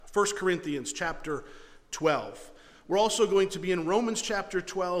1 Corinthians chapter 12. We're also going to be in Romans chapter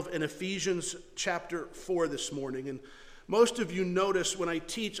 12 and Ephesians chapter 4 this morning. And most of you notice when I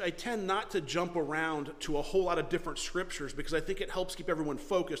teach, I tend not to jump around to a whole lot of different scriptures because I think it helps keep everyone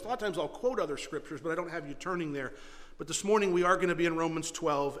focused. A lot of times I'll quote other scriptures, but I don't have you turning there. But this morning we are going to be in Romans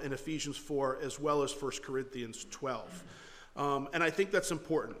 12 and Ephesians 4 as well as 1 Corinthians 12. And I think that's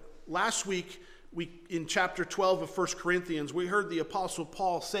important. Last week, in chapter 12 of 1 Corinthians, we heard the Apostle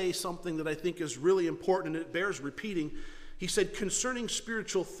Paul say something that I think is really important, and it bears repeating. He said, concerning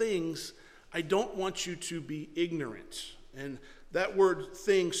spiritual things, I don't want you to be ignorant. And that word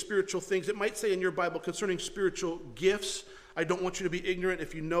thing, spiritual things, it might say in your Bible, concerning spiritual gifts, I don't want you to be ignorant.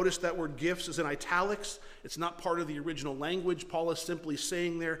 If you notice, that word gifts is in italics. It's not part of the original language. Paul is simply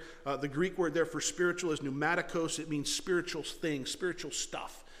saying there, the Greek word there for spiritual is pneumatikos. It means spiritual things, spiritual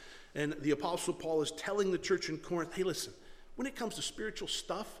stuff. And the Apostle Paul is telling the church in Corinth, hey, listen, when it comes to spiritual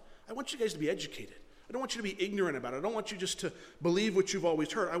stuff, I want you guys to be educated. I don't want you to be ignorant about it. I don't want you just to believe what you've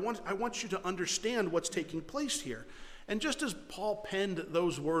always heard. I want you to understand what's taking place here. And just as Paul penned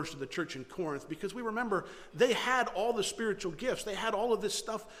those words to the church in Corinth, because we remember they had all the spiritual gifts. They had all of this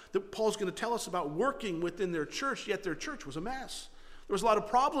stuff that Paul's going to tell us about working within their church, yet their church was a mess. There was a lot of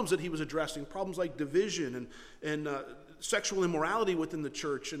problems that he was addressing, problems like division and sexual immorality within the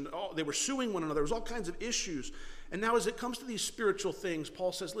church, and they were suing one another. There was all kinds of issues. And now as it comes to these spiritual things,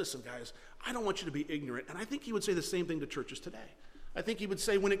 Paul says, listen, guys, I don't want you to be ignorant. And I think he would say the same thing to churches today. I think he would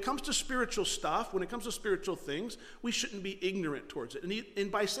say when it comes to spiritual stuff, when it comes to spiritual things, we shouldn't be ignorant towards it.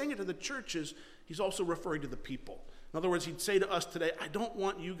 And by saying it to the churches, he's also referring to the people. In other words, he'd say to us today, I don't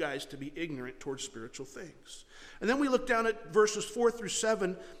want you guys to be ignorant towards spiritual things. And then we look down at verses 4 through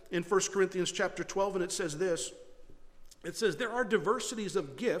 7 in 1 Corinthians chapter 12, and it says this. It says, there are diversities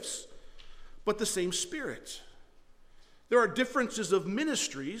of gifts, but the same Spirit. There are differences of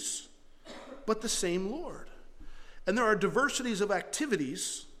ministries, but the same Lord. And there are diversities of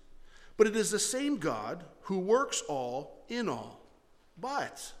activities, but it is the same God who works all in all.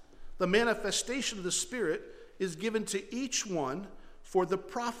 But the manifestation of the Spirit is given to each one for the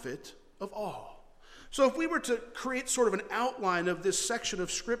profit of all. So if we were to create sort of an outline of this section of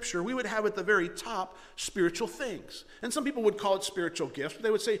Scripture, we would have at the very top spiritual things. And some people would call it spiritual gifts, but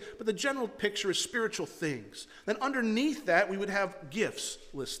they would say, but the general picture is spiritual things. Then underneath that, we would have gifts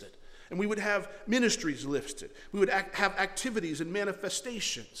listed. And we would have ministries listed. We would have activities and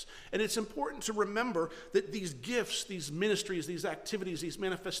manifestations. And it's important to remember that these gifts, these ministries, these activities, these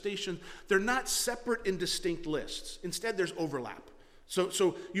manifestations, they're not separate and distinct lists. Instead, there's overlap.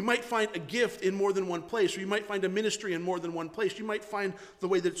 So you might find a gift in more than one place, or you might find a ministry in more than one place. You might find the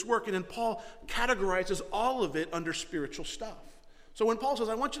way that it's working. And Paul categorizes all of it under spiritual stuff. So when Paul says,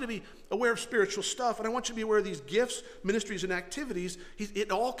 I want you to be aware of spiritual stuff, and I want you to be aware of these gifts, ministries, and activities, it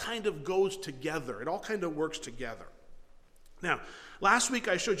all kind of goes together. It all kind of works together. Now, last week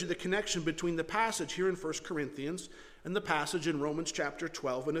I showed you the connection between the passage here in 1 Corinthians and the passage in Romans chapter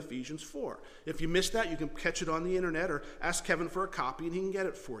 12 and Ephesians 4. If you missed that, you can catch it on the internet or ask Kevin for a copy and he can get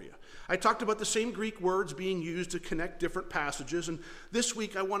it for you. I talked about the same Greek words being used to connect different passages, and this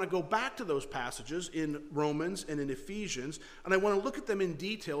week I want to go back to those passages in Romans and in Ephesians, and I want to look at them in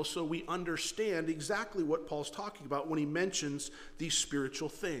detail so we understand exactly what Paul's talking about when he mentions these spiritual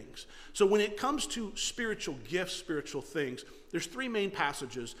things. So when it comes to spiritual gifts, spiritual things, there's three main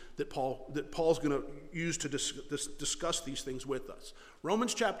passages that Paul's going to use to discuss these things with us.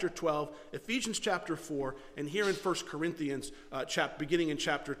 Romans chapter 12, Ephesians chapter 4, and here in 1 Corinthians, beginning in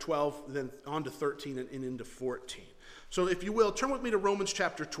chapter 12, then on to 13 and into 14. So if you will, turn with me to Romans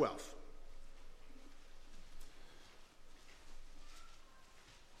chapter 12.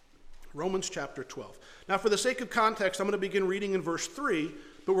 Romans chapter 12. Now for the sake of context, I'm going to begin reading in verse 3,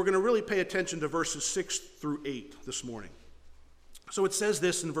 but we're going to really pay attention to verses 6 through 8 this morning. So it says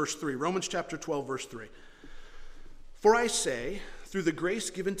this in verse 3, Romans chapter 12, verse 3. For I say, through the grace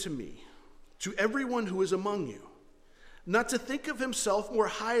given to me, to everyone who is among you, not to think of himself more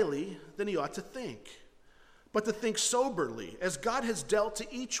highly than he ought to think, but to think soberly, as God has dealt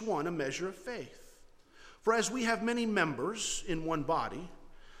to each one a measure of faith. For as we have many members in one body,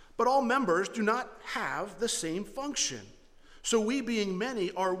 but all members do not have the same function. So we, being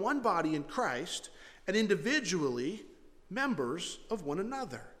many, are one body in Christ, and individually members of one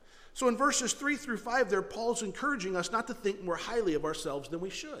another. So in verses 3 through 5 there, Paul's encouraging us not to think more highly of ourselves than we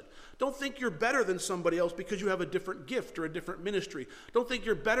should. Don't think you're better than somebody else because you have a different gift or a different ministry. Don't think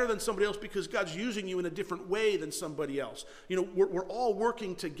you're better than somebody else because God's using you in a different way than somebody else. You know, we're all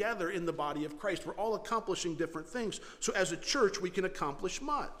working together in the body of Christ. We're all accomplishing different things. So as a church, we can accomplish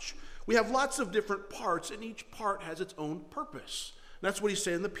much. We have lots of different parts, and each part has its own purpose. That's what he's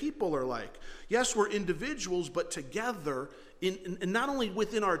saying the people are like. Yes, we're individuals, but together, and not only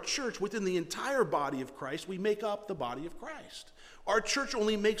within our church, within the entire body of Christ, we make up the body of Christ. Our church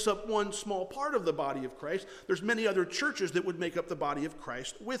only makes up one small part of the body of Christ. There's many other churches that would make up the body of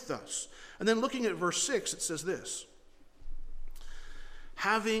Christ with us. And then looking at verse 6, it says this: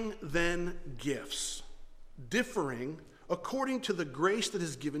 having then gifts, differing according to the grace that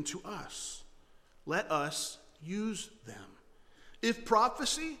is given to us, let us use them. If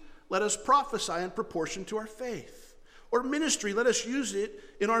prophecy, let us prophesy in proportion to our faith. Or ministry, let us use it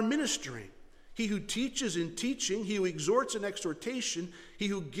in our ministering. He who teaches in teaching, he who exhorts in exhortation, he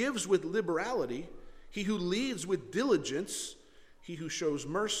who gives with liberality, he who leads with diligence, he who shows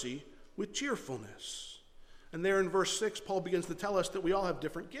mercy with cheerfulness. And there in verse 6, Paul begins to tell us that we all have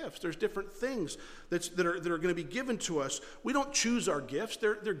different gifts. There's different things that are going to be given to us. We don't choose our gifts.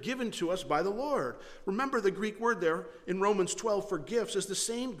 They're given to us by the Lord. Remember, the Greek word there in Romans 12 for gifts is the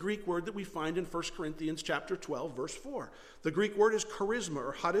same Greek word that we find in 1 Corinthians chapter 12, verse 4. The Greek word is charisma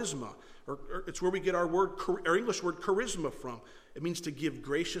or charisma, or it's where we get our English word charisma from. It means to give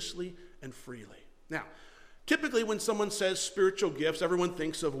graciously and freely. Now, typically when someone says spiritual gifts, everyone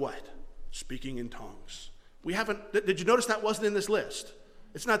thinks of what? Speaking in tongues. Did you notice that wasn't in this list?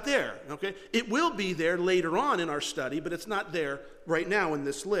 It's not there, okay? It will be there later on in our study, but it's not there right now in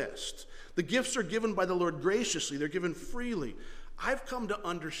this list. The gifts are given by the Lord graciously. They're given freely. I've come to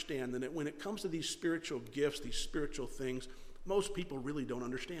understand that when it comes to these spiritual gifts, these spiritual things, most people really don't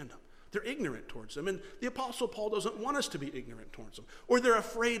understand them. They're ignorant towards them. And the Apostle Paul doesn't want us to be ignorant towards them. Or they're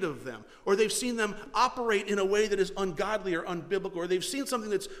afraid of them. Or they've seen them operate in a way that is ungodly or unbiblical. Or they've seen something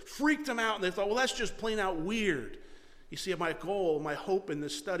that's freaked them out and they thought, well, that's just plain out weird. You see, my goal, my hope in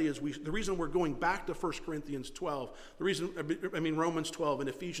this study is the reason we're going back to 1 Corinthians 12, Romans 12 and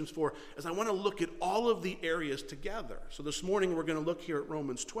Ephesians 4, is I want to look at all of the areas together. So this morning we're going to look here at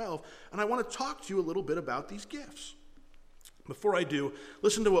Romans 12, and I want to talk to you a little bit about these gifts. Before I do,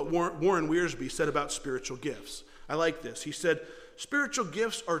 listen to what Warren Wiersbe said about spiritual gifts. I like this. He said, spiritual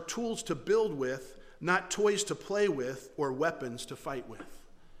gifts are tools to build with, not toys to play with or weapons to fight with.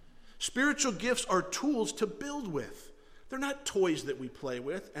 Spiritual gifts are tools to build with. They're not toys that we play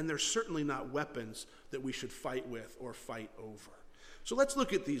with, and they're certainly not weapons that we should fight with or fight over. So let's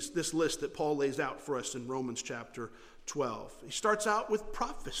look at this list that Paul lays out for us in Romans chapter 12. He starts out with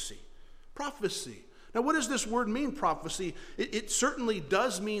prophecy. Prophecy. Now, what does this word mean, prophecy? It certainly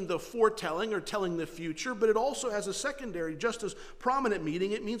does mean the foretelling or telling the future, but it also has a secondary, just as prominent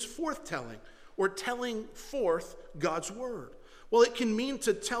meaning. It means forthtelling or telling forth God's word. Well, it can mean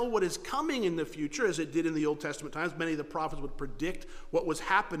to tell what is coming in the future, as it did in the Old Testament times. Many of the prophets would predict what was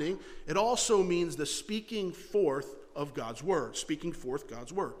happening. It also means the speaking forth of God's word, speaking forth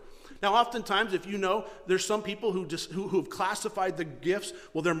God's word. Now, oftentimes, if you know, there's some people who have classified the gifts,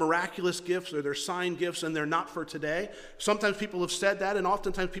 well, they're miraculous gifts or they're sign gifts and they're not for today. Sometimes people have said that, and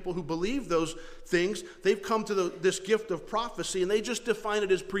oftentimes people who believe those things, they've come to this gift of prophecy and they just define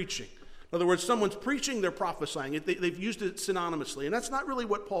it as preaching. In other words, someone's preaching, they're prophesying. They've used it synonymously, and that's not really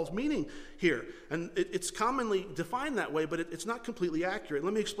what Paul's meaning here. And it's commonly defined that way, but it's not completely accurate.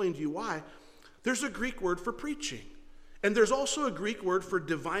 Let me explain to you why. There's a Greek word for preaching. And there's also a Greek word for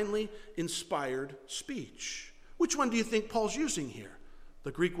divinely inspired speech. Which one do you think Paul's using here?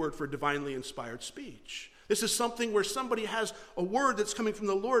 The Greek word for divinely inspired speech. This is something where somebody has a word that's coming from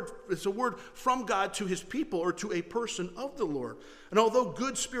the Lord. It's a word from God to his people or to a person of the Lord. And although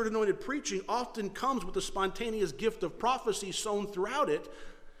good Spirit-anointed preaching often comes with the spontaneous gift of prophecy sown throughout it,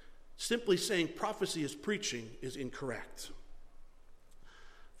 simply saying prophecy is preaching is incorrect.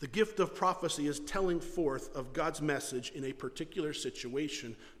 The gift of prophecy is telling forth of God's message in a particular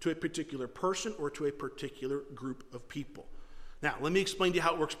situation to a particular person or to a particular group of people. Now, let me explain to you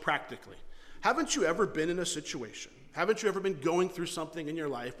how it works practically. Haven't you ever been in a situation? Haven't you ever been going through something in your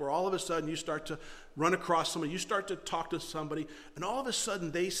life where all of a sudden you start to run across somebody, you start to talk to somebody, and all of a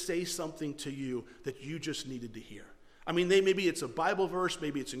sudden they say something to you that you just needed to hear? I mean, maybe it's a Bible verse,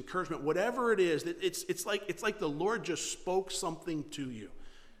 maybe it's encouragement, whatever it is. It's like the Lord just spoke something to you.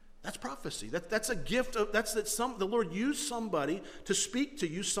 That's prophecy. That's a gift of the Lord used somebody to speak to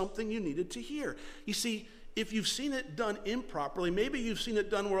you something you needed to hear. You see, if you've seen it done improperly, maybe you've seen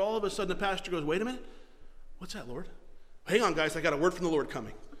it done where all of a sudden the pastor goes, "Wait a minute, what's that, Lord? Hang on, guys, I got a word from the Lord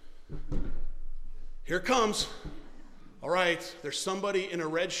coming. Here it comes. All right, there's somebody in a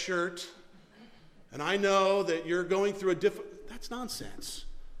red shirt, and I know that you're going through That's nonsense.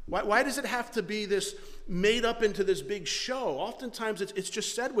 Why does it have to be this made up into this big show? Oftentimes it's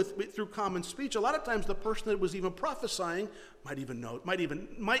just said through common speech. A lot of times the person that was even prophesying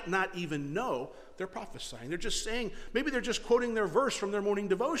might not even know they're prophesying. They're just saying, maybe they're just quoting their verse from their morning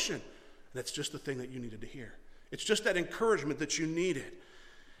devotion. And that's just the thing that you needed to hear. It's just that encouragement that you needed.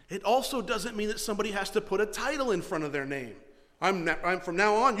 It also doesn't mean that somebody has to put a title in front of their name. I'm from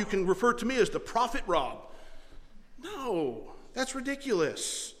now on, you can refer to me as the Prophet Rob. No, that's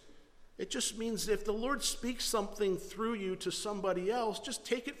ridiculous. It just means if the Lord speaks something through you to somebody else, just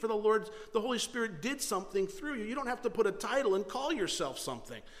take it for the Holy Spirit did something through you. You don't have to put a title and call yourself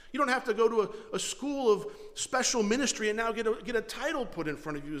something. You don't have to go to a school of special ministry and now get a title put in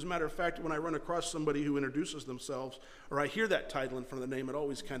front of you. As a matter of fact, when I run across somebody who introduces themselves, or I hear that title in front of the name, it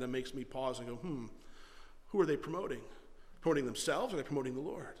always kind of makes me pause and go, who are they promoting? Promoting themselves, or are they promoting the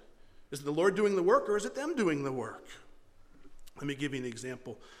Lord? Is it the Lord doing the work, or is it them doing the work? Let me give you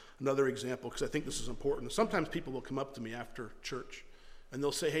another example, because I think this is important. Sometimes people will come up to me after church, and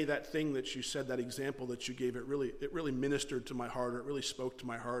they'll say, hey, that thing that you said, that example that you gave, it really ministered to my heart, or it really spoke to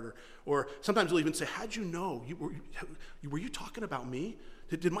my heart. Or sometimes they'll even say, how'd you know? Were you talking about me?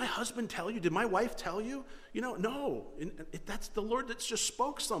 Did my husband tell you? Did my wife tell you? No. That's the Lord that just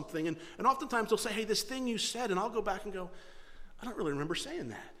spoke something. And oftentimes they'll say, hey, this thing you said, and I'll go back and go, I don't really remember saying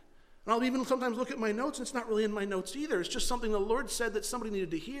that. And I'll even sometimes look at my notes, and it's not really in my notes either. It's just something the Lord said that somebody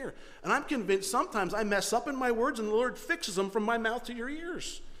needed to hear. And I'm convinced sometimes I mess up in my words, and the Lord fixes them from my mouth to your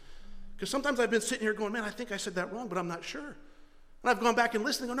ears. Because sometimes I've been sitting here going, man, I think I said that wrong, but I'm not sure. And I've gone back and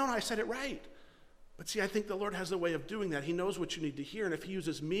listened and go, no, I said it right. But see, I think the Lord has a way of doing that. He knows what you need to hear. And if he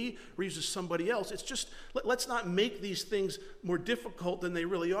uses me or uses somebody else, it's just, let's not make these things more difficult than they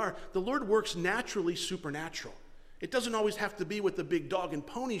really are. The Lord works naturally supernatural. It doesn't always have to be with the big dog and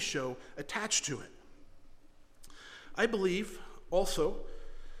pony show attached to it. I believe also,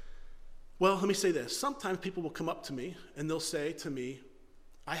 well, let me say this. Sometimes people will come up to me and they'll say to me,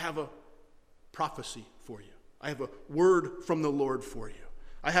 I have a prophecy for you. I have a word from the Lord for you.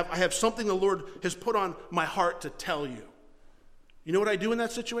 I have something the Lord has put on my heart to tell you. You know what I do in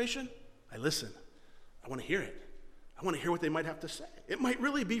that situation? I listen. I want to hear it. I want to hear what they might have to say. It might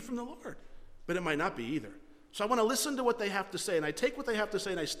really be from the Lord, but it might not be either. So I want to listen to what they have to say, and I take what they have to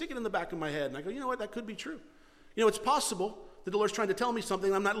say, and I stick it in the back of my head, and I go, you know what, that could be true. It's possible that the Lord's trying to tell me something,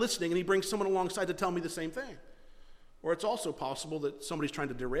 and I'm not listening, and he brings someone alongside to tell me the same thing. Or it's also possible that somebody's trying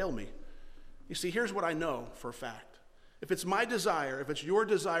to derail me. You see, here's what I know for a fact. If it's my desire, if it's your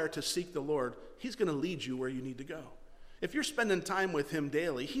desire to seek the Lord, he's going to lead you where you need to go. If you're spending time with him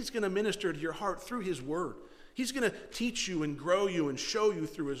daily, he's going to minister to your heart through his word. He's going to teach you and grow you and show you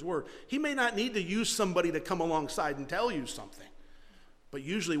through his word. He may not need to use somebody to come alongside and tell you something. But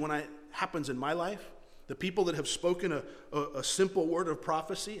usually when it happens in my life, the people that have spoken a simple word of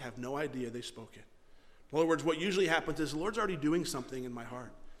prophecy have no idea they spoke it. In other words, what usually happens is the Lord's already doing something in my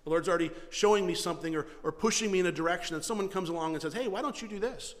heart. The Lord's already showing me something or pushing me in a direction, and someone comes along and says, hey, why don't you do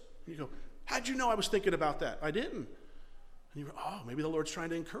this? And you go, how'd you know I was thinking about that? I didn't. And you go, oh, maybe the Lord's trying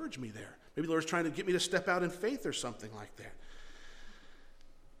to encourage me there. Maybe the Lord's trying to get me to step out in faith or something like that.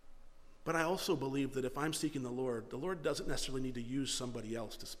 But I also believe that if I'm seeking the Lord doesn't necessarily need to use somebody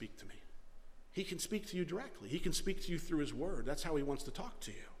else to speak to me. He can speak to you directly. He can speak to you through his word. That's how he wants to talk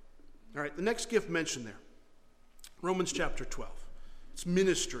to you. All right, the next gift mentioned there, Romans chapter 12. It's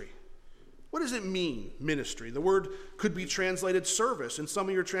ministry. What does it mean, ministry? The word could be translated service. In some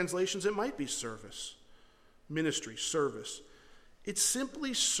of your translations, it might be service. Ministry, service. It's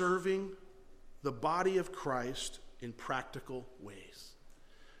simply serving the body of Christ in practical ways.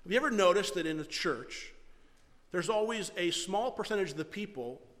 Have you ever noticed that in a church, there's always a small percentage of the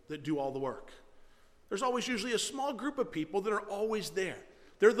people that do all the work? There's always usually a small group of people that are always there.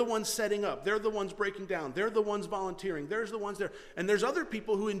 They're the ones setting up. They're the ones breaking down. They're the ones volunteering. There's the ones there. And there's other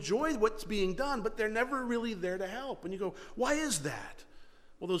people who enjoy what's being done, but they're never really there to help. And you go, why is that?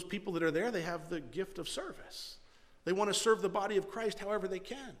 Well, those people that are there, they have the gift of service. They want to serve the body of Christ however they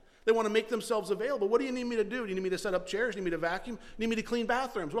can. They want to make themselves available. What do you need me to do? Do you need me to set up chairs? Do you need me to vacuum? Do you need me to clean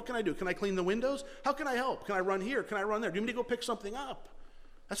bathrooms? What can I do? Can I clean the windows? How can I help? Can I run here? Can I run there? Do you need me to go pick something up?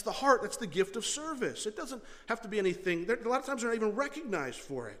 That's the heart. That's the gift of service. It doesn't have to be anything. A lot of times they're not even recognized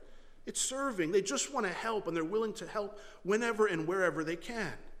for it. It's serving. They just want to help, and they're willing to help whenever and wherever they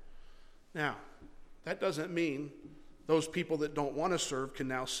can. Now, that doesn't mean those people that don't want to serve can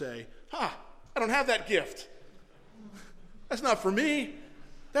now say, I don't have that gift. That's not for me.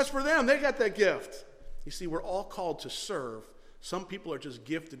 That's for them. They got that gift. You see, we're all called to serve. Some people are just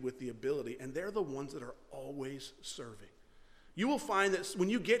gifted with the ability, and they're the ones that are always serving. You will find that when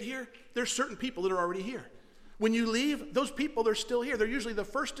you get here, there's certain people that are already here. When you leave, those people, they're still here. They're usually the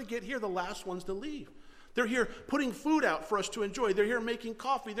first to get here, the last ones to leave. They're here putting food out for us to enjoy. They're here making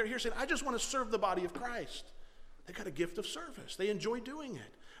coffee. They're here saying, I just want to serve the body of Christ. They got a gift of service. They enjoy doing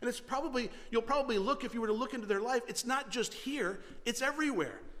it. And you'll probably look, if you were to look into their life, it's not just here, it's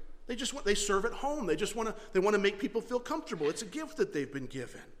everywhere. They serve at home. They want to make people feel comfortable. It's a gift that they've been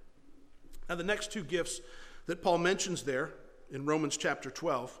given. Now, the next two gifts that Paul mentions there in Romans chapter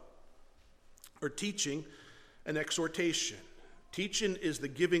 12 are teaching and exhortation. Teaching is the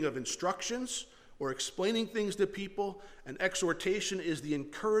giving of instructions or explaining things to people, and exhortation is the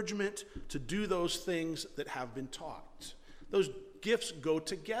encouragement to do those things that have been taught. Those gifts go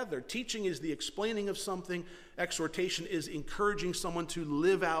together. Teaching is the explaining of something. Exhortation is encouraging someone to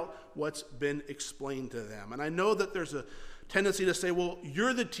live out what's been explained to them. And I know that there's a tendency to say, well,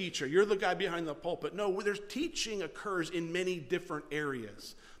 you're the teacher. You're the guy behind the pulpit. No, teaching occurs in many different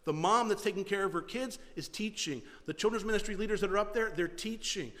areas. The mom that's taking care of her kids is teaching. The children's ministry leaders that are up there, they're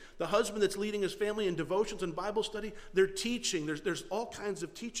teaching. The husband that's leading his family in devotions and Bible study, they're teaching. There's all kinds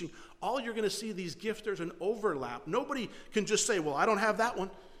of teaching. All you're going to see these gifts, there's an overlap. Nobody can just say, well, I don't have that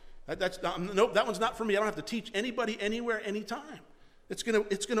one. Nope, that one's not for me. I don't have to teach anybody, anywhere, anytime. It's going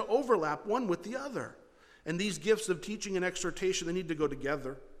to overlap one with the other. And these gifts of teaching and exhortation, they need to go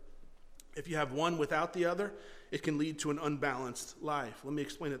together. If you have one without the other, it can lead to an unbalanced life. Let me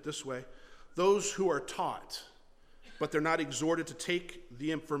explain it this way. Those who are taught, but they're not exhorted to take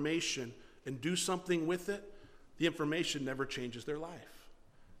the information and do something with it, the information never changes their life.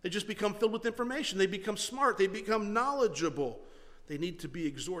 They just become filled with information. They become smart. They become knowledgeable. They need to be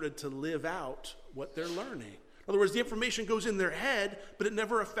exhorted to live out what they're learning. In other words, the information goes in their head, but it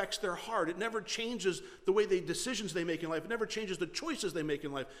never affects their heart. It never changes the decisions they make in life. It never changes the choices they make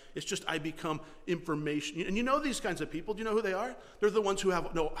in life. It's just, I become information. And you know these kinds of people. Do you know who they are? They're the ones who have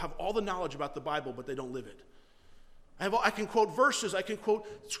all the knowledge about the Bible, but they don't live it. I can quote verses. I can quote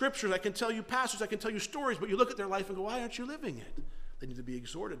scriptures. I can tell you passages. I can tell you stories. But you look at their life and go, why aren't you living it? They need to be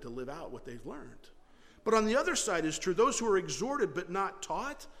exhorted to live out what they've learned. But on the other side is true. Those who are exhorted but not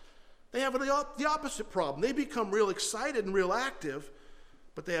taught, they have the opposite problem. They become real excited and real active,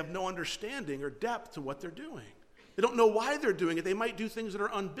 but they have no understanding or depth to what they're doing. They don't know why they're doing it. They might do things that are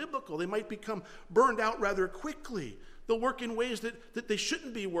unbiblical. They might become burned out rather quickly. They'll work in ways that they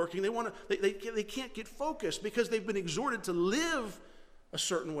shouldn't be working. They can't get focused because they've been exhorted to live a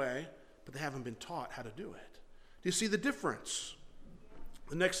certain way, but they haven't been taught how to do it. Do you see the difference?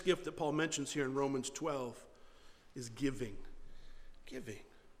 The next gift that Paul mentions here in Romans 12 is giving. Giving.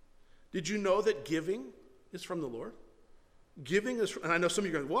 Did you know that giving is from the Lord? Giving is, and I know some of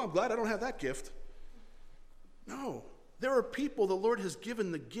you are going, well, I'm glad I don't have that gift. No, there are people the Lord has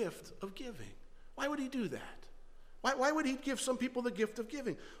given the gift of giving. Why would he do that? Why would he give some people the gift of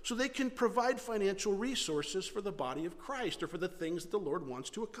giving? So they can provide financial resources for the body of Christ or for the things that the Lord wants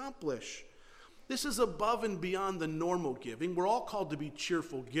to accomplish. This is above and beyond the normal giving. We're all called to be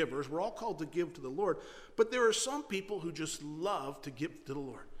cheerful givers. We're all called to give to the Lord. But there are some people who just love to give to the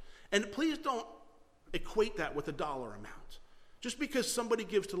Lord. And please don't equate that with a dollar amount. Just because somebody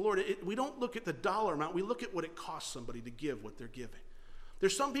gives to the Lord, we don't look at the dollar amount. We look at what it costs somebody to give what they're giving.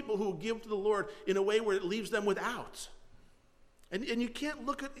 There's some people who will give to the Lord in a way where it leaves them without. And you can't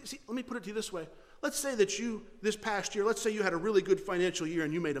look at, see, let me put it to you this way. Let's say that this past year, let's say you had a really good financial year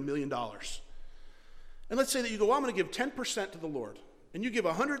and you made $1 million. And let's say that you go, well, I'm going to give 10% to the Lord. And you give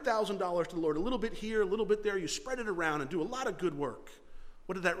 $100,000 to the Lord, a little bit here, a little bit there. You spread it around and do a lot of good work.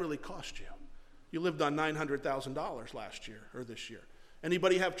 What did that really cost you? You lived on $900,000 last year or this year.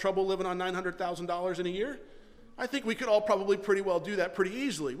 Anybody have trouble living on $900,000 in a year? I think we could all probably pretty well do that pretty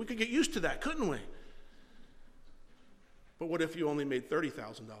easily. We could get used to that, couldn't we? But what if you only made $30,000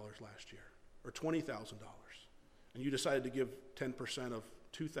 last year or $20,000 and you decided to give 10% of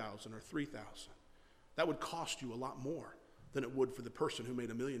 $2,000 or $3,000? That would cost you a lot more than it would for the person who made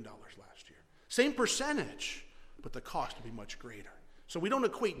 $1 million last year. Same percentage, but the cost would be much greater. So we don't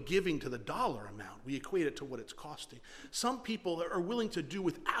equate giving to the dollar amount. We equate it to what it's costing. Some people are willing to do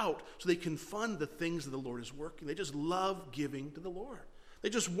without so they can fund the things that the Lord is working. They just love giving to the Lord. They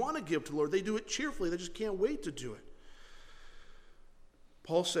just want to give to the Lord. They do it cheerfully. They just can't wait to do it.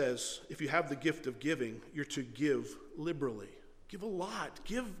 Paul says, if you have the gift of giving, you're to give liberally. Give a lot.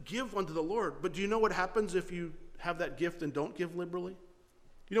 Give unto the Lord. But do you know what happens if you have that gift and don't give liberally?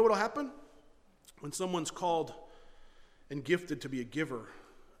 You know what will happen? When someone's called and gifted to be a giver,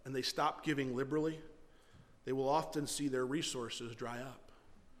 and they stop giving liberally, they will often see their resources dry up.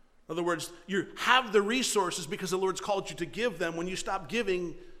 In other words, you have the resources because the Lord's called you to give them. When you stop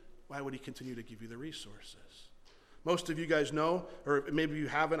giving, why would he continue to give you the resources? Most of you guys know, or maybe you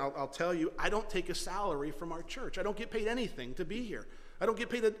haven't, I'll tell you, I don't take a salary from our church. I don't get paid anything to be here. I don't get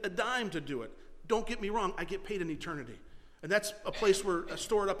paid a dime to do it. Don't get me wrong, I get paid in eternity. And that's a place where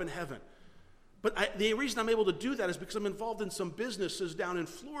stored up in heaven. But the reason I'm able to do that is because I'm involved in some businesses down in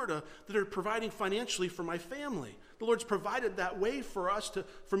Florida that are providing financially for my family. The Lord's provided that way for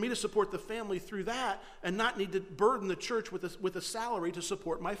me to support the family through that and not need to burden the church with a salary to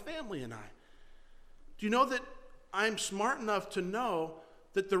support my family and I. Do you know that I'm smart enough to know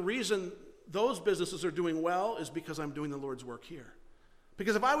that the reason those businesses are doing well is because I'm doing the Lord's work here?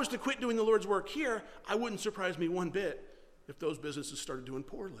 Because if I was to quit doing the Lord's work here, I wouldn't surprise me one bit if those businesses started doing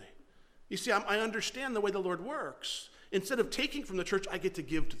poorly. You see, I understand the way the Lord works. Instead of taking from the church, I get to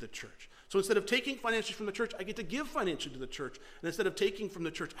give to the church. So instead of taking financially from the church, I get to give financially to the church. And instead of taking from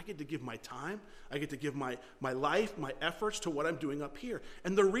the church, I get to give my time. I get to give my life, my efforts to what I'm doing up here.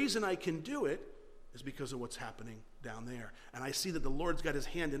 And the reason I can do it is because of what's happening down there. And I see that the Lord's got his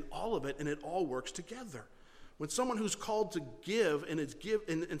hand in all of it, and it all works together. When someone who's called to give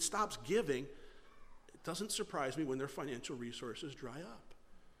and stops giving, it doesn't surprise me when their financial resources dry up.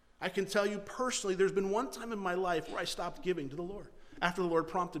 I can tell you personally, there's been one time in my life where I stopped giving to the Lord after the Lord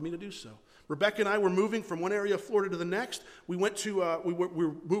prompted me to do so. Rebecca and I were moving from one area of Florida to the next. We went to, we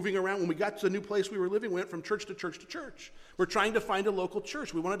were moving around. When we got to the new place we were living, we went from church to church to church. We're trying to find a local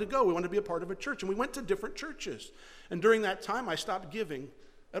church. We wanted to go. We wanted to be a part of a church. And we went to different churches. And during that time, I stopped giving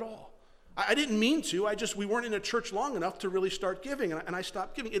at all. I didn't mean to. We weren't in a church long enough to really start giving. And I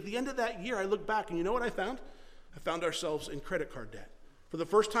stopped giving. At the end of that year, I looked back, and you know what I found? I found ourselves in credit card debt. For the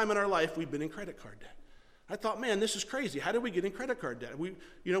first time in our life, we've been in credit card debt. I thought, man, this is crazy. How did we get in credit card debt?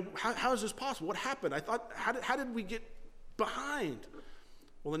 How is this possible? What happened? I thought, how did we get behind?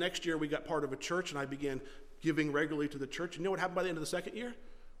 Well, the next year we got part of a church, and I began giving regularly to the church. You know what happened by the end of the second year?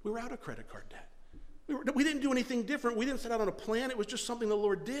 We were out of credit card debt. We didn't do anything different. We didn't set out on a plan. It was just something the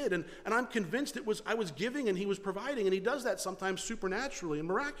Lord did. And I'm convinced I was giving and he was providing, and he does that sometimes supernaturally and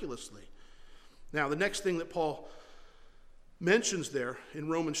miraculously. Now, the next thing that Paul mentions there in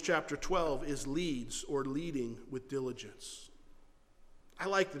Romans chapter 12 is leads, or leading with diligence. I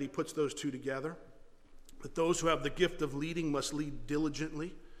like that he puts those two together, that those who have the gift of leading must lead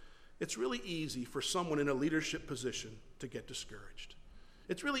diligently. It's really easy for someone in a leadership position to get discouraged.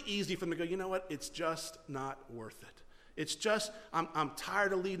 It's really easy for them to go, you know what, it's just not worth it. It's just, I'm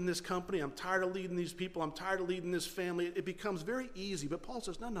tired of leading this company, I'm tired of leading these people, I'm tired of leading this family. It becomes very easy, but Paul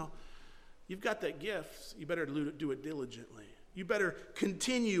says, no, you've got that gift, you better do it diligently. You better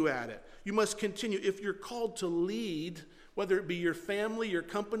continue at it. You must continue. If you're called to lead, whether it be your family, your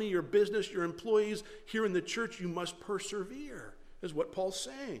company, your business, your employees, here in the church, you must persevere, is what Paul's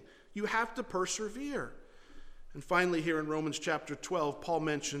saying. You have to persevere. And finally, here in Romans chapter 12, Paul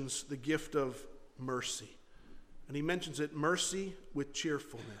mentions the gift of mercy. And he mentions it, mercy with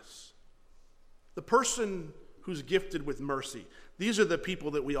cheerfulness. The person who's gifted with mercy, these are the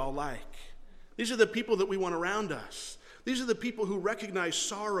people that we all like. These are the people that we want around us. These are the people who recognize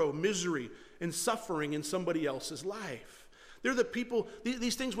sorrow, misery, and suffering in somebody else's life. They're the people,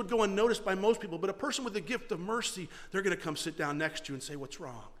 these things would go unnoticed by most people, but a person with the gift of mercy, they're going to come sit down next to you and say, what's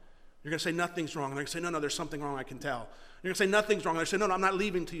wrong? You're going to say, nothing's wrong. And they're going to say, no, there's something wrong, I can tell. You're going to say, nothing's wrong. And they say, no, I'm not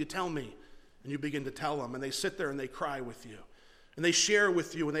leaving till you tell me. And you begin to tell them, and they sit there and they cry with you. And they share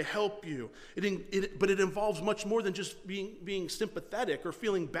with you and they help you. But it involves much more than just being sympathetic or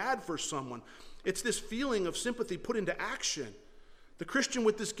feeling bad for someone. It's this feeling of sympathy put into action. The Christian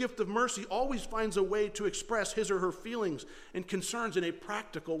with this gift of mercy always finds a way to express his or her feelings and concerns in a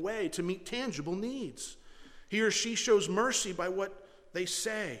practical way to meet tangible needs. He or she shows mercy by what they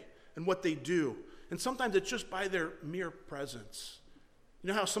say and what they do. And sometimes it's just by their mere presence. You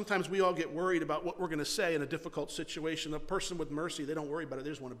know how sometimes we all get worried about what we're going to say in a difficult situation? A person with mercy, they don't worry about it.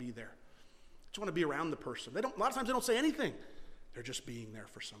 They just want to be there. They just want to be around the person. A lot of times they don't say anything. They're just being there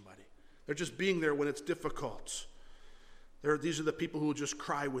for somebody. They're just being there when it's difficult. These are the people who will just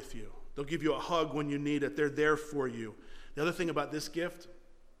cry with you. They'll give you a hug when you need it. They're there for you. The other thing about this gift,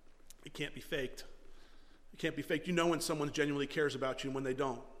 it can't be faked. It can't be faked. You know when someone genuinely cares about you and when they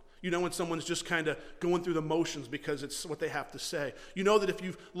don't. You know when someone's just kind of going through the motions because it's what they have to say. You know that if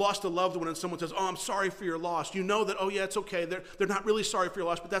you've lost a loved one and someone says, oh, I'm sorry for your loss, you know that, oh yeah, it's okay. They're not really sorry for your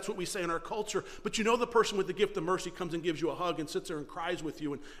loss, but that's what we say in our culture. But you know the person with the gift of mercy comes and gives you a hug and sits there and cries with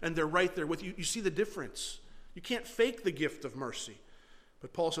you, and they're right there with you. You see the difference. You can't fake the gift of mercy.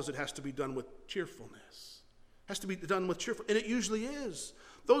 But Paul says it has to be done with cheerfulness. It has to be done with cheerfulness, and it usually is.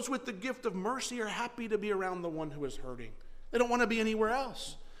 Those with the gift of mercy are happy to be around the one who is hurting. They don't want to be anywhere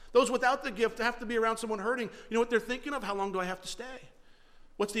else. Those without the gift have to be around someone hurting. You know what they're thinking of? How long do I have to stay?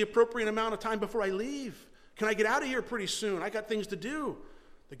 What's the appropriate amount of time before I leave? Can I get out of here pretty soon? I got things to do.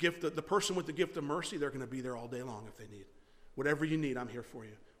 The person with the gift of mercy, they're going to be there all day long if they need. Whatever you need, I'm here for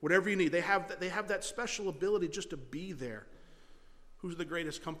you. Whatever you need. They have that special ability just to be there. Who's the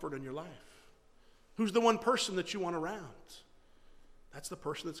greatest comfort in your life? Who's the one person that you want around? That's the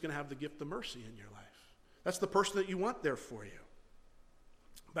person that's going to have the gift of mercy in your life. That's the person that you want there for you.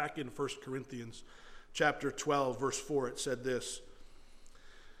 Back in 1 Corinthians chapter 12, verse 4, it said this.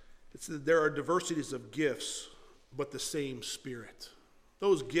 It said, there are diversities of gifts, but the same Spirit.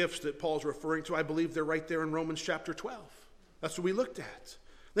 Those gifts that Paul's referring to, I believe they're right there in Romans chapter 12. That's what we looked at.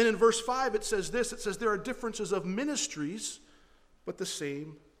 Then in verse 5, it says this. It says, there are differences of ministries, but the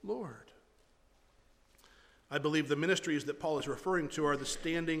same Lord. I believe the ministries that Paul is referring to are the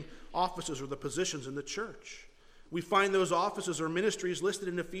standing offices or the positions in the church. We find those offices or ministries listed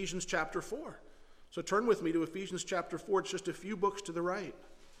in Ephesians chapter 4. So turn with me to Ephesians chapter 4. It's just a few books to the right.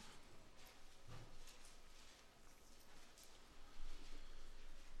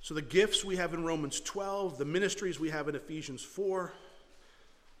 So the gifts we have in Romans 12, the ministries we have in Ephesians 4.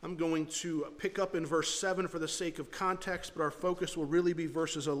 I'm going to pick up in verse 7 for the sake of context, but our focus will really be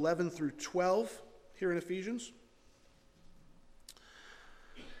verses 11 through 12 here in Ephesians.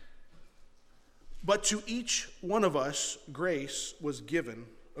 But to each one of us grace was given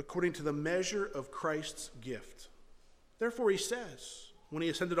according to the measure of Christ's gift. Therefore he says, when he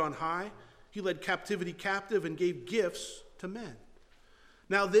ascended on high, he led captivity captive and gave gifts to men.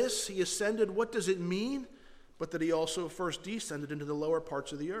 Now this, he ascended, what does it mean? But that he also first descended into the lower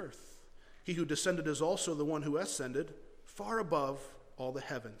parts of the earth. He who descended is also the one who ascended far above all the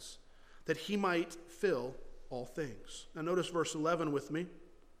heavens, that he might fill all things. Now notice verse 11 with me.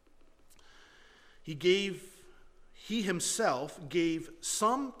 He himself gave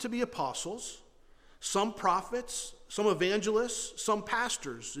some to be apostles, some prophets, some evangelists, some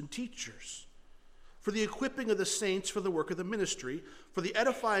pastors and teachers, for the equipping of the saints for the work of the ministry, for the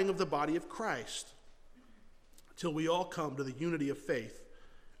edifying of the body of Christ, till we all come to the unity of faith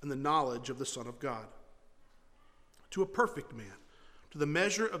and the knowledge of the Son of God, to a perfect man, to the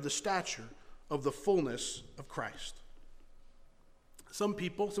measure of the stature of the fullness of Christ. Some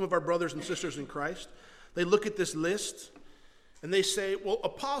people, some of our brothers and sisters in Christ, they look at this list and they say, well,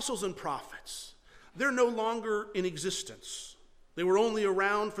 apostles and prophets, they're no longer in existence. They were only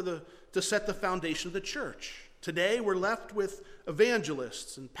around to set the foundation of the church. Today, we're left with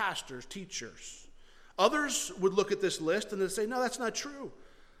evangelists and pastors, teachers. Others would look at this list and they'd say, no, that's not true.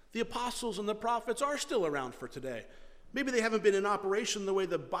 The apostles and the prophets are still around for today. Maybe they haven't been in operation the way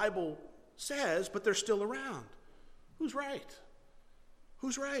the Bible says, but they're still around. Who's right?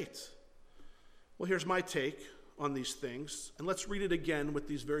 Who's right? Well, here's my take on these things, and let's read it again with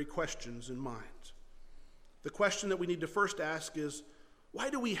these very questions in mind. The question that we need to first ask is, why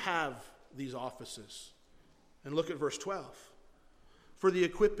do we have these offices? And look at verse 12. For the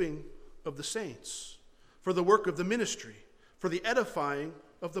equipping of the saints, for the work of the ministry, for the edifying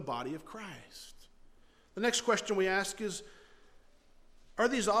of the body of Christ. The next question we ask is, are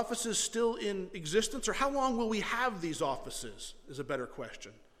these offices still in existence, or how long will we have these offices is a better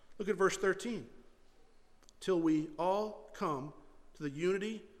question. Look at verse 13. Till we all come to the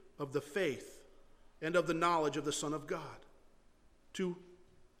unity of the faith and of the knowledge of the Son of God, to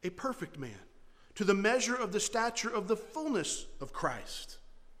a perfect man, to the measure of the stature of the fullness of Christ.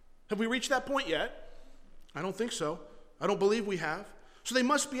 Have we reached that point yet? I don't think so. I don't believe we have. So they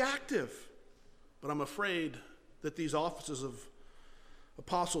must be active. But I'm afraid that these offices of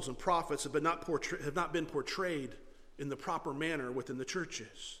apostles and prophets have not been portrayed in the proper manner within the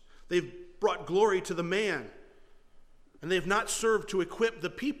churches. They've brought glory to the man, and they've not served to equip the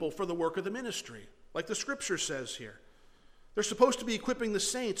people for the work of the ministry, like the scripture says here. They're supposed to be equipping the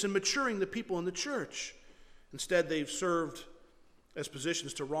saints and maturing the people in the church. Instead, they've served as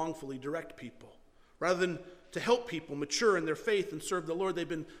positions to wrongfully direct people. Rather than to help people mature in their faith and serve the Lord, they've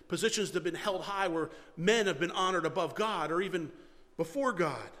been positions that have been held high where men have been honored above God or even before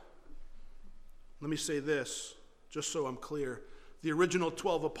God. Let me say this, just so I'm clear. The original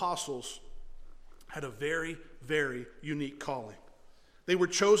 12 apostles had a very, very unique calling. They were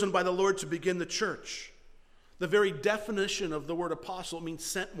chosen by the Lord to begin the church. The very definition of the word apostle means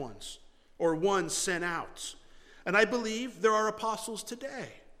sent ones, or one sent out. And I believe there are apostles today,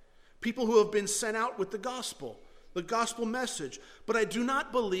 people who have been sent out with the gospel message. But I do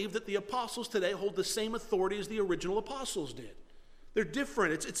not believe that the apostles today hold the same authority as the original apostles did. They're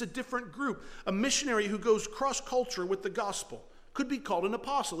different. It's a different group. A missionary who goes cross-culture with the gospel could be called an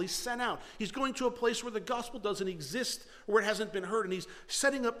apostle. He's sent out. He's going to a place where the gospel doesn't exist, or where it hasn't been heard, and he's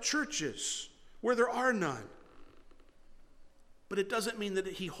setting up churches where there are none. but it doesn't mean that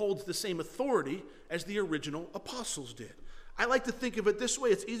he holds the same authority as the original apostles did. I like to think of it this way.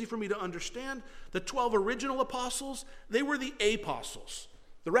 It's easy for me to understand. The 12 original apostles, they were the apostles.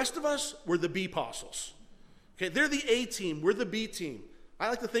 The rest of us were the B-apostles. Okay, they're the A team, we're the B team. I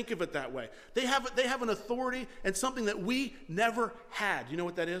like to think of it that way. They have an authority and something that we never had. You know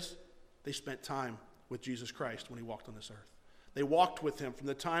what that is? They spent time with Jesus Christ when he walked on this earth. They walked with him from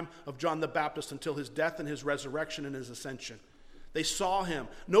the time of John the Baptist until his death and his resurrection and his ascension. They saw him.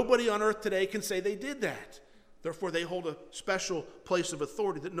 Nobody on earth today can say they did that. Therefore, they hold a special place of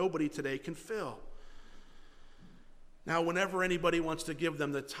authority that nobody today can fill. Now, whenever anybody wants to give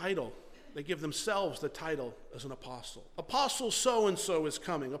them the title, they give themselves the title as an apostle. Apostle so-and-so is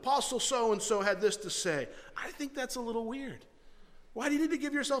coming. Apostle so-and-so had this to say. I think that's a little weird. Why do you need to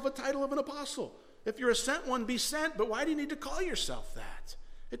give yourself a title of an apostle? If you're a sent one, be sent, but why do you need to call yourself that?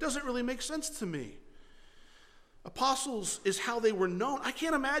 It doesn't really make sense to me. Apostles is how they were known. I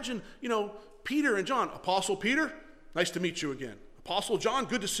can't imagine, Peter and John. Apostle Peter, nice to meet you again. Apostle John,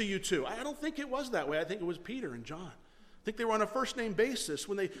 good to see you too. I don't think it was that way. I think it was Peter and John. I think they were on a first name basis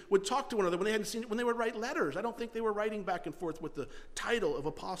when they would talk to one another, when they would write letters. I don't think they were writing back and forth with the title of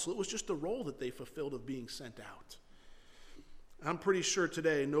apostle. It was just the role that they fulfilled of being sent out. I'm pretty sure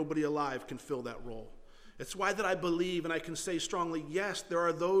today nobody alive can fill that role. It's why that I believe and I can say strongly, yes, there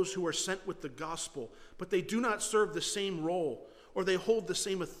are those who are sent with the gospel, but they do not serve the same role or they hold the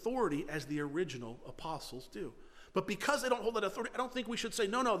same authority as the original apostles do. But because they don't hold that authority, I don't think we should say,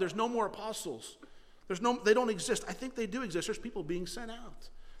 no, there's no more apostles. They don't exist. I think they do exist. There's people being sent out.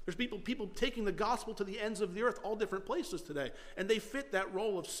 There's people taking the gospel to the ends of the earth, all different places today. And they fit that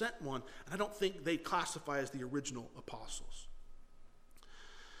role of sent one. And I don't think they classify as the original apostles.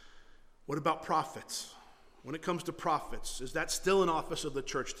 What about prophets? When it comes to prophets, is that still an office of the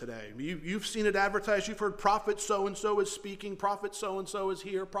church today? You've seen it advertised. You've heard prophet so-and-so is speaking. Prophet so-and-so is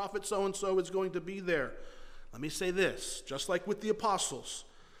here. Prophet so-and-so is going to be there. Let me say this. Just like with the apostles,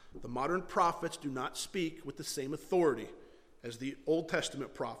 the modern prophets do not speak with the same authority as the Old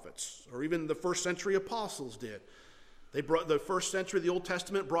Testament prophets or even the first century apostles did. The first century, the Old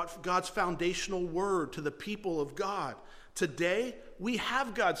Testament brought God's foundational word to the people of God. Today, we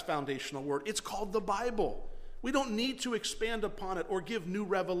have God's foundational word. It's called the Bible. We don't need to expand upon it or give new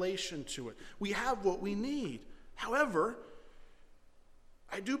revelation to it. We have what we need. However,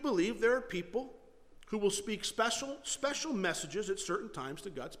 I do believe there are people who will speak special messages at certain times to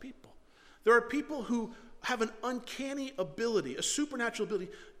God's people. There are people who have an uncanny ability, a supernatural ability,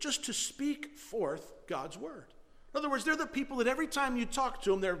 just to speak forth God's word. In other words, they're the people that every time you talk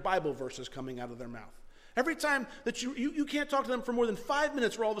to them, there are Bible verses coming out of their mouth. Every time that you can't talk to them for more than 5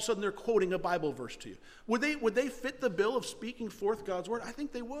 minutes where all of a sudden they're quoting a Bible verse to you. Would they fit the bill of speaking forth God's word? I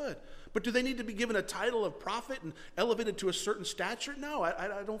think they would. But do they need to be given a title of prophet and elevated to a certain stature? No,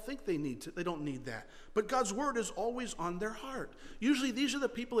 I don't think they need to. They don't need that. But God's word is always on their heart. Usually these are the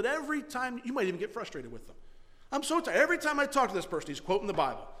people that every time, you might even get frustrated with them. I'm so tired. Every time I talk to this person, he's quoting the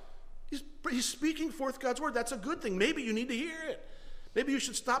Bible. He's speaking forth God's word. That's a good thing. Maybe you need to hear it. Maybe you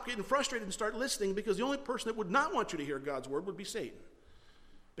should stop getting frustrated and start listening, because the only person that would not want you to hear God's word would be Satan.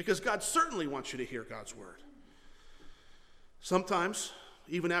 Because God certainly wants you to hear God's word. Sometimes,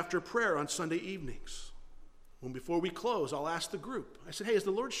 even after prayer on Sunday evenings, before we close, I'll ask the group. I said, hey, has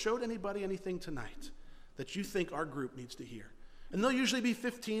the Lord showed anybody anything tonight that you think our group needs to hear? And there'll usually be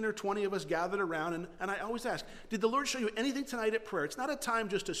 15 or 20 of us gathered around, and I always ask, did the Lord show you anything tonight at prayer? It's not a time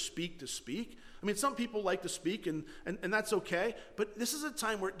just to speak. I mean, some people like to speak, and that's okay, but this is a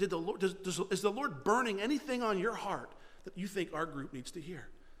time where is the Lord burning anything on your heart that you think our group needs to hear?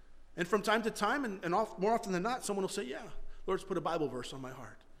 And from time to time, and more often than not, someone will say, yeah, Lord's put a Bible verse on my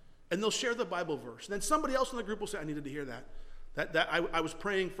heart. And they'll share the Bible verse. And then somebody else in the group will say, I needed to hear that. I was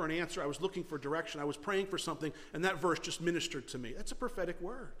praying for an answer. I was looking for direction. I was praying for something, and that verse just ministered to me. That's a prophetic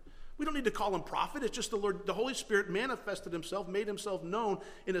word. We don't need to call him prophet. It's just the Holy Spirit manifested himself, made himself known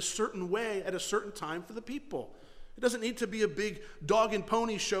in a certain way at a certain time for the people. It doesn't need to be a big dog and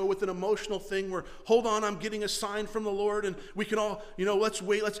pony show with an emotional thing where, hold on, I'm getting a sign from the Lord, and we can all, let's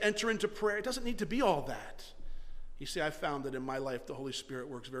wait, let's enter into prayer. It doesn't need to be all that. You see, I've found that in my life, the Holy Spirit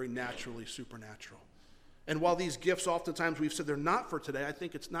works very naturally, supernatural. And while these gifts oftentimes we've said they're not for today, I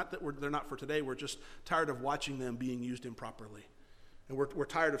think it's not that they're not for today. We're just tired of watching them being used improperly. And we're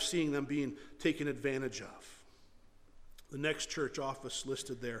tired of seeing them being taken advantage of. The next church office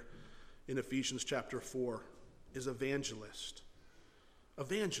listed there in Ephesians chapter 4 is evangelist.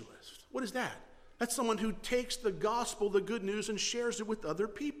 Evangelist. What is that? That's someone who takes the gospel, the good news, and shares it with other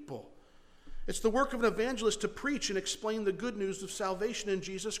people. It's the work of an evangelist to preach and explain the good news of salvation in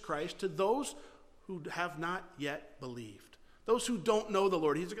Jesus Christ to those who have not yet believed. Those who don't know the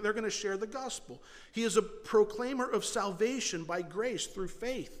Lord, they're going to share the gospel. He is a proclaimer of salvation by grace through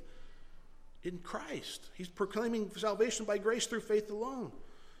faith in Christ. He's proclaiming salvation by grace through faith alone.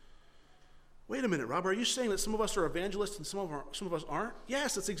 Wait a minute, Rob, are you saying that some of us are evangelists and some of us aren't?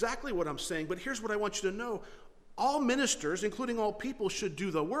 Yes, that's exactly what I'm saying, but here's what I want you to know. All ministers, including all people, should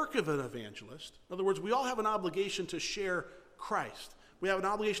do the work of an evangelist. In other words, we all have an obligation to share Christ. We have an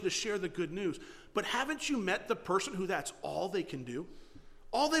obligation to share the good news. But haven't you met the person who that's all they can do?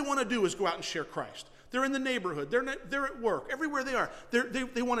 All they want to do is go out and share Christ. They're in the neighborhood. They're at work. Everywhere they are,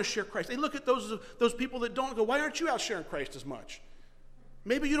 they want to share Christ. They look at those people that don't go, why aren't you out sharing Christ as much?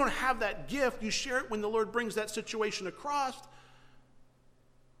 Maybe you don't have that gift. You share it when the Lord brings that situation across.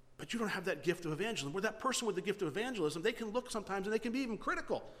 But you don't have that gift of evangelism. Where that person with the gift of evangelism, they can look sometimes and they can be even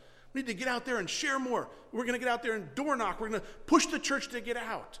critical. We need to get out there and share more. We're going to get out there and door knock. We're going to push the church to get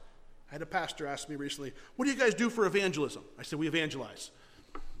out. I had a pastor ask me recently, what do you guys do for evangelism? I said, we evangelize.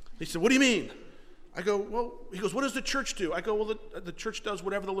 He said, what do you mean? I go, well, he goes, what does the church do? I go, well, the church does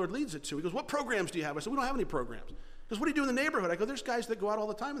whatever the Lord leads it to. He goes, what programs do you have? I said, we don't have any programs. He goes, what do you do in the neighborhood? I go, there's guys that go out all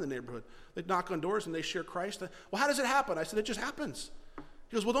the time in the neighborhood. They knock on doors and they share Christ. Well, how does it happen? I said, it just happens.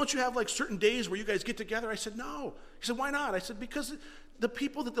 He goes, well, don't you have like certain days where you guys get together? I said, no. He said, why not? I said, because the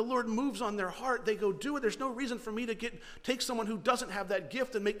people that the Lord moves on their heart, they go do it. There's no reason for me to take someone who doesn't have that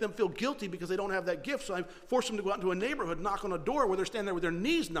gift and make them feel guilty because they don't have that gift. So I force them to go out into a neighborhood, knock on a door where they're standing there with their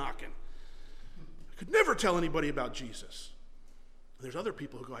knees knocking. I could never tell anybody about Jesus. There's other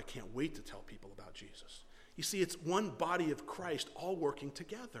people who go, I can't wait to tell people about Jesus. You see, it's one body of Christ all working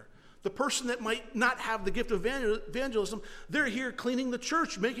together. The person that might not have the gift of evangelism, they're here cleaning the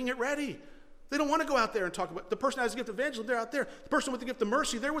church, making it ready. They don't want to go out there and talk about the person that has the gift of evangelism, they're out there. The person with the gift of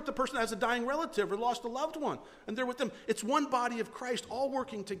mercy, they're with the person that has a dying relative or lost a loved one, and they're with them. It's one body of Christ all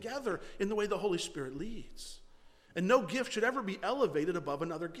working together in the way the Holy Spirit leads. And no gift should ever be elevated above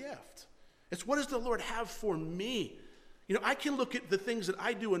another gift. It's what does the Lord have for me? You know, I can look at the things that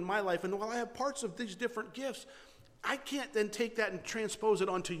I do in my life, and while I have parts of these different gifts, I can't then take that and transpose it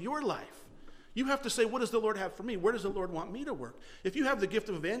onto your life. You have to say, what does the Lord have for me? Where does the Lord want me to work? If you have the gift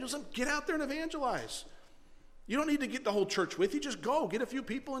of evangelism, get out there and evangelize. You don't need to get the whole church with you. Just go. Get a few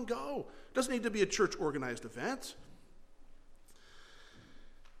people and go. It doesn't need to be a church-organized event.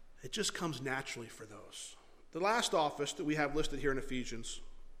 It just comes naturally for those. The last office that we have listed here in Ephesians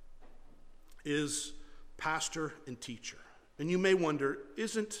is pastor and teacher. And you may wonder,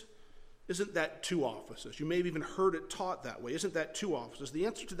 isn't that two offices? You may have even heard it taught that way. Isn't that two offices? The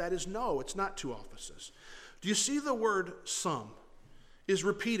answer to that is no, it's not two offices. Do you see the word some is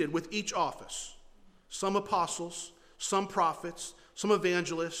repeated with each office? Some apostles, some prophets, some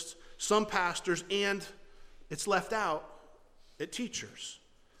evangelists, some pastors, and it's left out at teachers.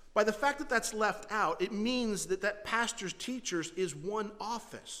 By the fact that that's left out, it means that pastors, teachers is one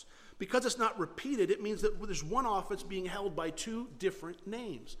office. Because it's not repeated, it means that there's one office being held by two different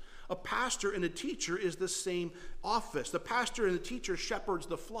names. A pastor and a teacher is the same office. The pastor and the teacher shepherds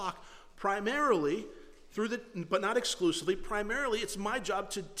the flock primarily but not exclusively. Primarily, it's my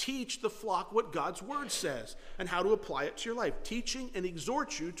job to teach the flock what God's word says and how to apply it to your life. Teaching and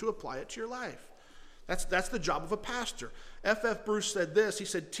exhort you to apply it to your life. That's the job of a pastor. F.F. Bruce said this. He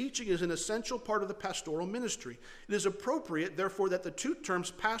said, teaching is an essential part of the pastoral ministry. It is appropriate, therefore, that the two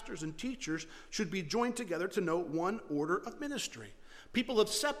terms pastors and teachers should be joined together to know one order of ministry. People have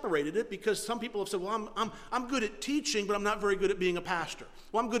separated it because some people have said, well, I'm good at teaching, but I'm not very good at being a pastor.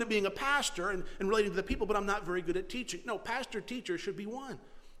 Well, I'm good at being a pastor and relating to the people, but I'm not very good at teaching. No, pastor-teacher should be one.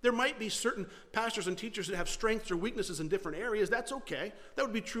 There might be certain pastors and teachers that have strengths or weaknesses in different areas. That's okay. That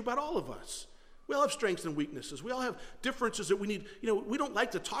would be true about all of us. We all have strengths and weaknesses. We all have differences that we need. You know, we don't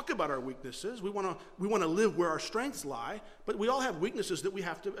like to talk about our weaknesses. We want to live where our strengths lie, but we all have weaknesses that we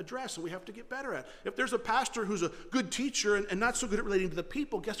have to address and we have to get better at. If there's a pastor who's a good teacher and not so good at relating to the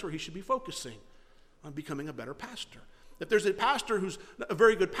people, guess where he should be focusing? On becoming a better pastor. If there's a pastor who's a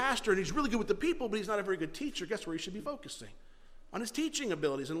very good pastor and he's really good with the people, but he's not a very good teacher, guess where he should be focusing? On his teaching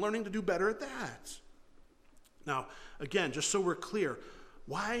abilities and learning to do better at that. Now, again, just so we're clear,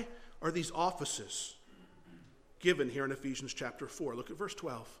 why are these offices given here in Ephesians chapter 4? Look at verse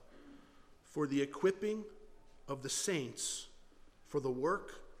 12. For the equipping of the saints, for the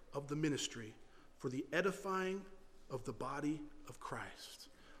work of the ministry, for the edifying of the body of Christ.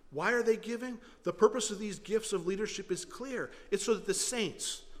 Why are they given? The purpose of these gifts of leadership is clear. It's so that the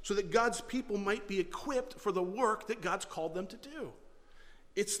saints, so that God's people might be equipped for the work that God's called them to do.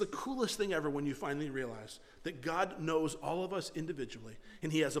 It's the coolest thing ever when you finally realize that God knows all of us individually,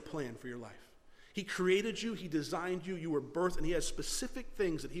 and he has a plan for your life. He created you, he designed you, you were birthed, and he has specific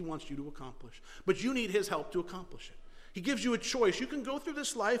things that he wants you to accomplish. But you need his help to accomplish it. He gives you a choice. You can go through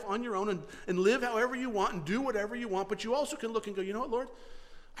this life on your own and live however you want and do whatever you want, but you also can look and go, you know what, Lord?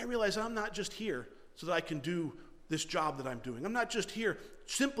 I realize I'm not just here so that I can do this job that I'm doing. I'm not just here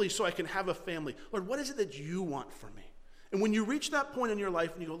simply so I can have a family. Lord, what is it that you want for me? And when you reach that point in your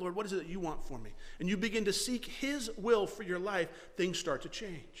life and you go, Lord, what is it that you want for me? And you begin to seek his will for your life, things start to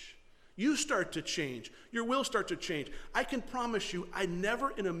change. You start to change. Your will start to change. I can promise you, I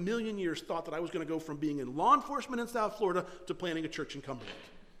never in a million years thought that I was going to go from being in law enforcement in South Florida to planting a church in Cumberland.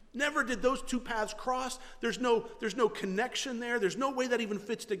 Never did those two paths cross. There's no connection there. There's no way that even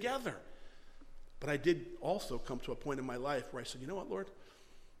fits together. But I did also come to a point in my life where I said, you know what, Lord?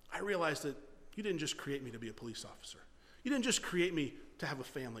 I realized that you didn't just create me to be a police officer. You didn't just create me to have a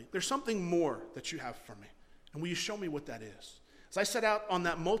family. There's something more that you have for me. And will you show me what that is? As I set out on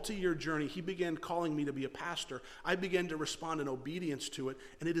that multi-year journey, he began calling me to be a pastor. I began to respond in obedience to it,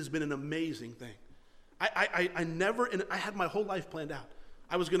 and it has been an amazing thing. I had my whole life planned out.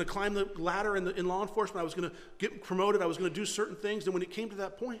 I was going to climb the ladder in law enforcement. I was going to get promoted. I was going to do certain things. And when it came to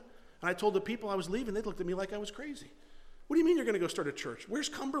that point, and I told the people I was leaving, they looked at me like I was crazy. What do you mean you're going to go start a church? Where's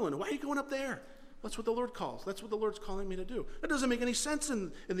Cumberland? Why are you going up there? That's what the Lord calls. That's what the Lord's calling me to do. That doesn't make any sense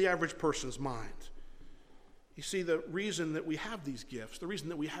in the average person's mind. You see, the reason that we have these gifts, the reason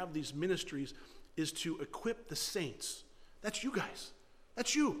that we have these ministries is to equip the saints. That's you guys.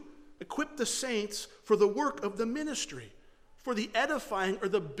 That's you. Equip the saints for the work of the ministry, for the edifying or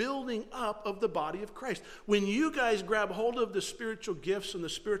the building up of the body of Christ. When you guys grab hold of the spiritual gifts and the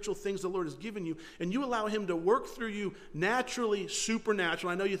spiritual things the Lord has given you, and you allow him to work through you naturally,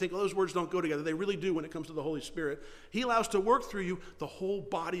 supernatural. I know you think, those words don't go together. They really do when it comes to the Holy Spirit. He allows to work through you. The whole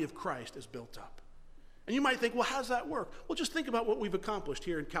body of Christ is built up. And you might think, well, how does that work? Well, just think about what we've accomplished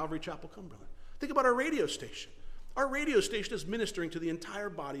here in Calvary Chapel, Cumberland. Think about our radio station. Our radio station is ministering to the entire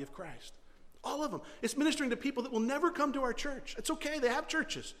body of Christ. All of them. It's ministering to people that will never come to our church. It's okay. They have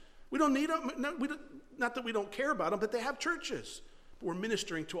churches. We don't need them. Not that we don't care about them, but they have churches. But we're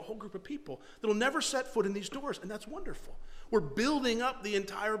ministering to a whole group of people that will never set foot in these doors, and that's wonderful. We're building up the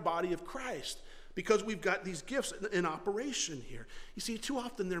entire body of Christ because we've got these gifts in operation here. You see, too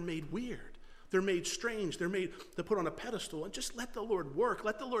often they're made weird. They're made strange. They're put on a pedestal. And just let the Lord work.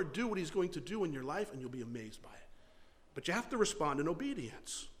 Let the Lord do what he's going to do in your life, and you'll be amazed by it. But you have to respond in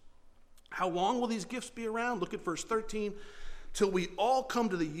obedience. How long will these gifts be around? Look at verse 13. Till we all come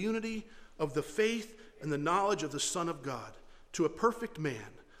to the unity of the faith and the knowledge of the Son of God, to a perfect man,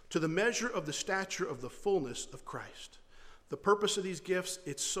 to the measure of the stature of the fullness of Christ. The purpose of these gifts,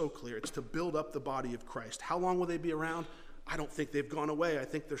 it's so clear. It's to build up the body of Christ. How long will they be around? I don't think they've gone away. I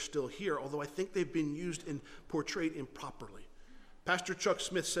think they're still here, although I think they've been used and portrayed improperly. Pastor Chuck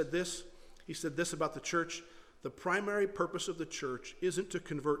Smith said this. He said this about the church. The primary purpose of the church isn't to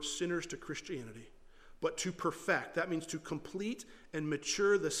convert sinners to Christianity, but to perfect. That means to complete and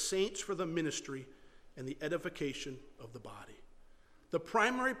mature the saints for the ministry and the edification of the body. The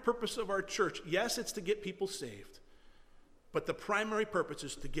primary purpose of our church, yes, it's to get people saved, but the primary purpose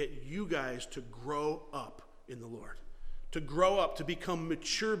is to get you guys to grow up in the Lord. To grow up, to become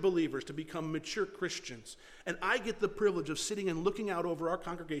mature believers, to become mature Christians. And I get the privilege of sitting and looking out over our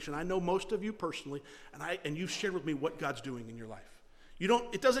congregation. I know most of you personally, and you've shared with me what God's doing in your life.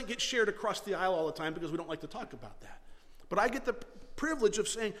 It doesn't get shared across the aisle all the time because we don't like to talk about that. But I get the privilege of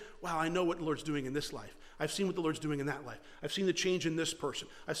saying, wow, I know what the Lord's doing in this life. I've seen what the Lord's doing in that life. I've seen the change in this person.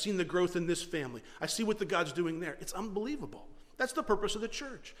 I've seen the growth in this family. I see what the God's doing there. It's unbelievable. That's the purpose of the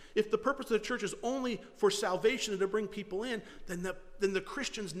church. If the purpose of the church is only for salvation and to bring people in, then the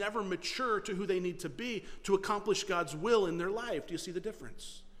Christians never mature to who they need to be to accomplish God's will in their life. Do you see the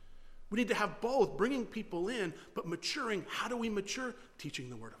difference? We need to have both, bringing people in, but maturing. How do we mature?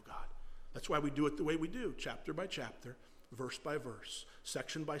 Teaching the Word of God. That's why we do it the way we do, chapter by chapter, verse by verse,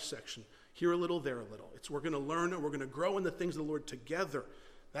 section by section, here a little, there a little. We're going to learn and we're going to grow in the things of the Lord together.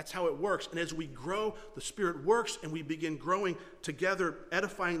 That's how it works. And as we grow, the Spirit works and we begin growing together,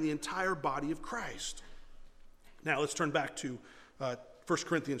 edifying the entire body of Christ. Now let's turn back to 1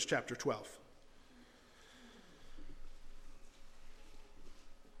 Corinthians chapter 12.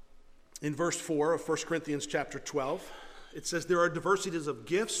 In verse 4 of 1 Corinthians chapter 12, it says, there are diversities of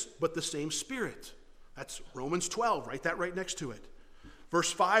gifts, but the same Spirit. That's Romans 12. Write that right next to it.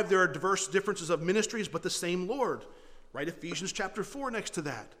 Verse 5, there are diverse differences of ministries, but the same Lord. Right, Ephesians chapter 4 next to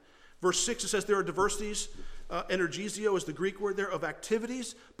that. Verse 6, it says there are diversities, energesio is the Greek word there, of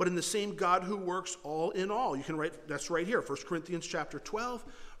activities, but in the same God who works all in all. You can write, that's right here, 1 Corinthians chapter 12,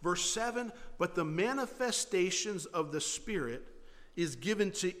 verse 7, but the manifestations of the Spirit is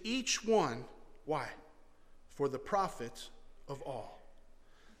given to each one. Why? For the profit of all.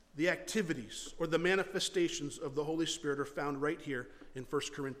 the activities or the manifestations of the Holy Spirit are found right here in 1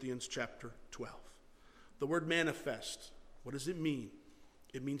 Corinthians chapter 12. The word manifest, what does it mean?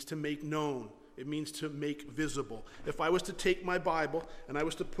 It means to make known. It means to make visible. If I was to take my Bible and I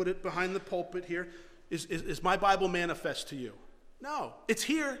was to put it behind the pulpit here, is my Bible manifest to you? No, it's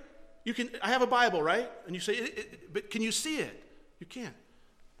here. I have a Bible, right? And you say, but can you see it? You can't.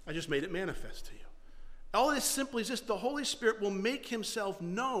 I just made it manifest to you. All it is simply is this: the Holy Spirit will make himself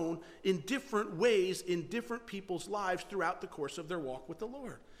known in different ways in different people's lives throughout the course of their walk with the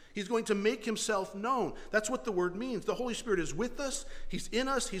Lord. He's going to make himself known. That's what the word means. The Holy Spirit is with us, he's in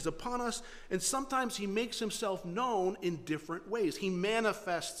us, he's upon us, and sometimes he makes himself known in different ways. He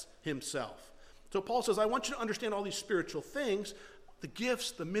manifests himself. So Paul says, I want you to understand all these spiritual things, the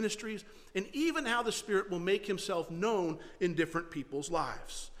gifts, the ministries, and even how the Spirit will make himself known in different people's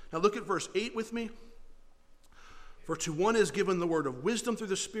lives. Now look at verse 8 with me. For to one is given the word of wisdom through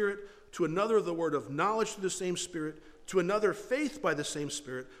the Spirit, to another the word of knowledge through the same Spirit, to another faith by the same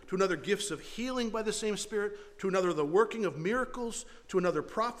Spirit, to another gifts of healing by the same Spirit, to another the working of miracles, to another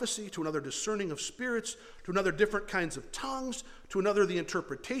prophecy, to another discerning of spirits, to another different kinds of tongues, to another the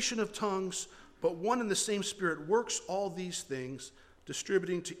interpretation of tongues. But one and the same Spirit works all these things,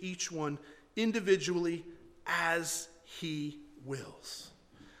 distributing to each one individually as he wills.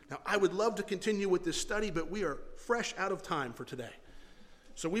 Now, I would love to continue with this study, but we are fresh out of time for today.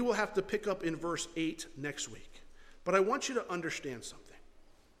 So we will have to pick up in verse 8 next week. But I want you to understand something.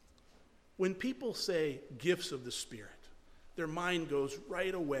 When people say gifts of the Spirit, their mind goes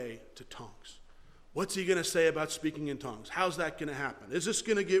right away to tongues. What's he going to say about speaking in tongues? How's that going to happen? Is this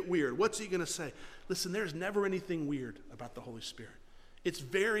going to get weird? What's he going to say? Listen, there's never anything weird about the Holy Spirit. It's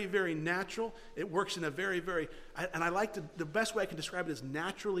very, very natural. It works in a very, the best way I can describe it is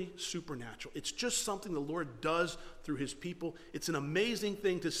naturally supernatural. It's just something the Lord does through his people. It's an amazing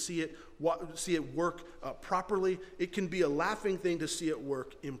thing to see it work properly. It can be a laughing thing to see it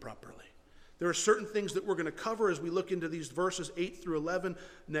work improperly. There are certain things that we're going to cover as we look into these verses 8 through 11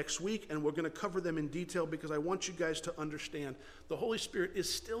 next week, and we're going to cover them in detail because I want you guys to understand the Holy Spirit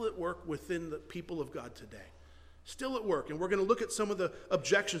is still at work within the people of God today. Still at work, and we're going to look at some of the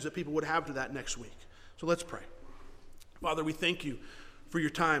objections that people would have to that next week. So let's pray. Father, we thank you for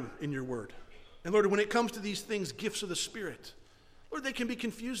your time in your word. And Lord, when it comes to these things, gifts of the Spirit, Lord, they can be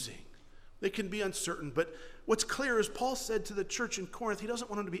confusing. They can be uncertain. But what's clear is Paul said to the church in Corinth, he doesn't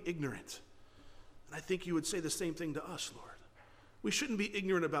want them to be ignorant. And I think you would say the same thing to us, Lord. We shouldn't be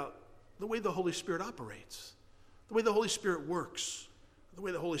ignorant about the way the Holy Spirit operates, the way the Holy Spirit works, the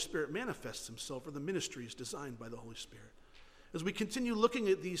way the Holy Spirit manifests himself, or the ministries designed by the Holy Spirit. As we continue looking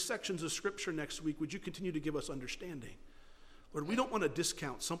at these sections of Scripture next week, would you continue to give us understanding? Lord, we don't want to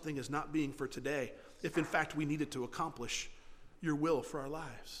discount something as not being for today if in fact we needed to accomplish your will for our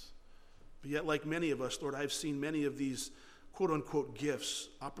lives. But yet, like many of us, Lord, I've seen many of these quote-unquote gifts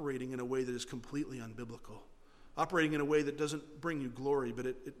operating in a way that is completely unbiblical, operating in a way that doesn't bring you glory, but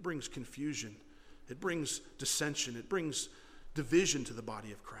it brings confusion. It brings dissension. It brings division to the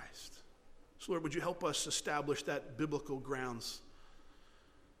body of Christ. So Lord, would you help us establish that biblical grounds,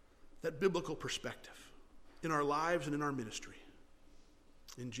 that biblical perspective in our lives and in our ministry.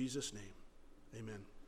 In Jesus' name, amen.